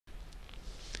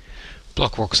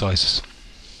Blockwork sizes.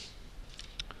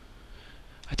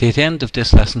 At the end of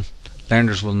this lesson,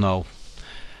 learners will know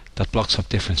that blocks have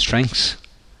different strengths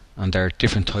and there are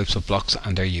different types of blocks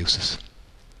and their uses.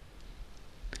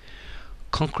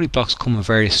 Concrete blocks come in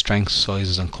various strengths,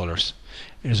 sizes and colours.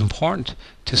 It is important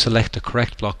to select the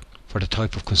correct block for the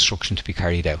type of construction to be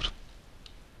carried out.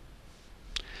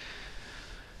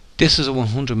 This is a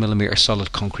 100mm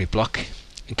solid concrete block.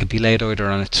 It can be laid either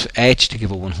on its edge to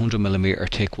give a 100mm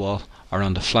thick wall or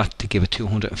on the flat to give a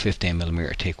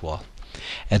 215mm thick wall.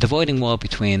 A dividing wall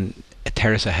between a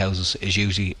terrace of houses is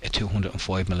usually a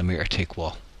 205mm thick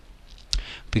wall.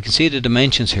 We can see the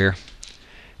dimensions here,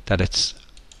 that it's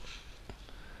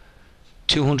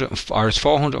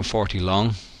 440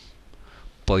 long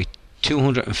by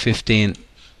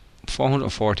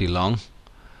 440 long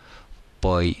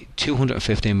by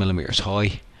 215mm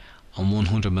high and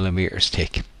 100mm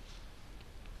thick.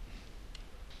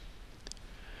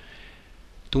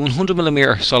 The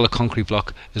 100mm solid concrete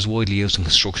block is widely used in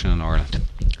construction in Ireland.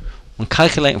 When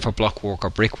calculating for blockwork or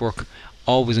brickwork,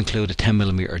 always include a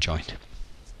 10mm joint.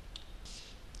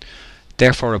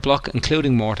 Therefore, a block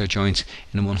including mortar joints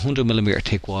in a 100mm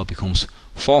thick wall becomes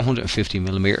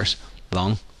 450mm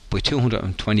long by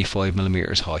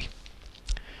 225mm high.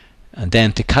 And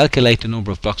then to calculate the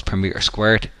number of blocks per metre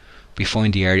squared, we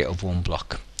find the area of one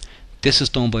block. This is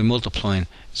done by multiplying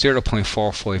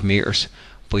 0.45 metres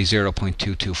by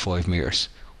 0.225 metres,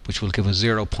 which will give us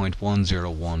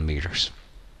 0.101 metres.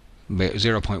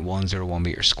 0.101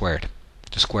 metres squared.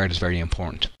 The squared is very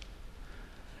important.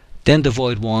 Then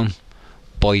divide 1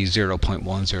 by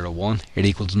 0.101, it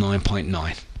equals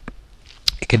 9.9.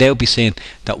 It can now be seen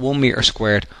that 1 metre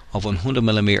squared of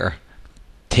 100mm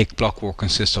thick blockwork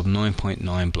consists of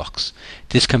 9.9 blocks.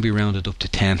 This can be rounded up to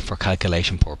 10 for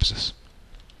calculation purposes.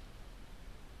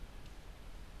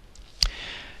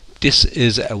 This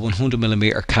is a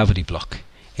 100mm cavity block.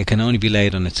 It can only be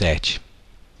laid on its edge.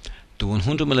 The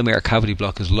 100mm cavity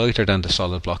block is lighter than the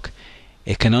solid block.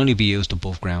 It can only be used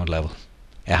above ground level.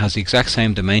 It has the exact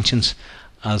same dimensions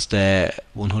as the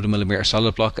 100mm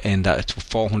solid block in that it's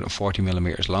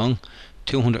 440mm long,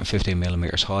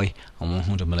 215mm high and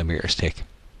 100mm thick.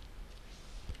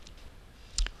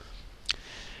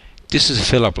 This is a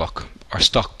filler block or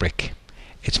stock brick.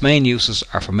 Its main uses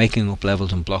are for making up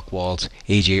levels in block walls,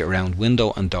 e.g. around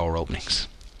window and door openings.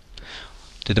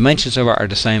 The dimensions of it are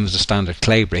the same as the standard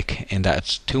clay brick in that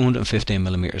it's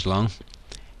 215mm long,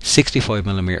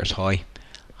 65mm high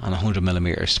and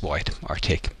 100mm wide or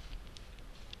thick.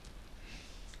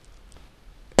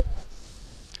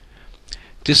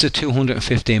 This is a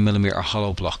 215mm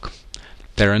hollow block.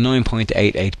 There are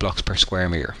 9.88 blocks per square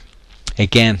metre.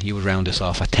 Again, you would round this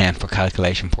off at 10 for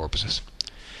calculation purposes.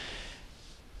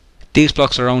 These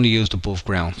blocks are only used above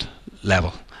ground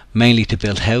level, mainly to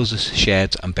build houses,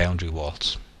 sheds and boundary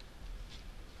walls.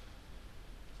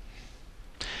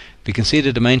 We can see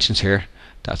the dimensions here.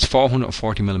 That's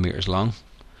 440mm long,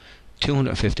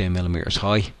 215mm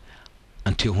high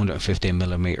and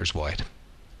 215mm wide.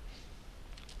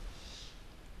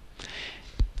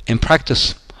 In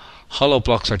practice, hollow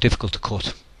blocks are difficult to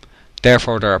cut.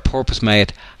 Therefore, there are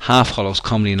purpose-made half hollows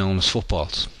commonly known as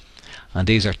footballs. And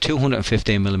these are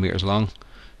 215mm long,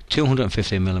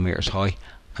 215mm high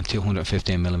and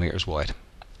 215mm wide.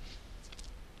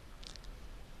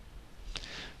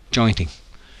 Jointing.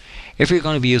 If you're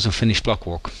going to be using finished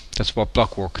blockwork, that's what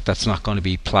blockwork that's not going to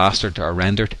be plastered or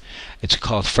rendered, it's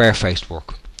called fair-faced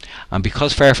work. And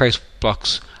because fair-faced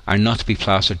blocks are not to be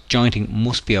plastered, jointing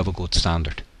must be of a good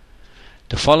standard.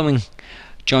 The following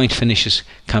joint finishes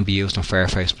can be used on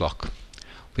fair-faced block.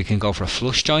 We can go for a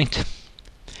flush joint,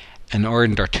 an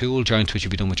ironed or tool joint which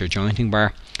will be done with your jointing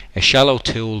bar, a shallow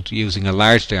tool using a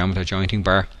large diameter jointing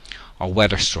bar, or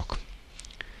weather struck.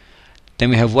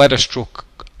 Then we have weather struck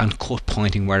and cut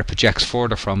pointing, where it projects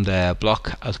further from the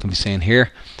block as can be seen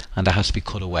here, and that has to be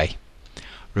cut away.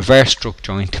 Reverse struck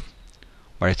joint,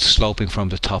 where it's sloping from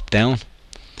the top down.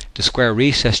 The square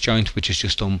recess joint, which is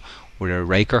just done with a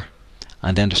raker,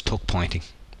 and then there's tuck pointing.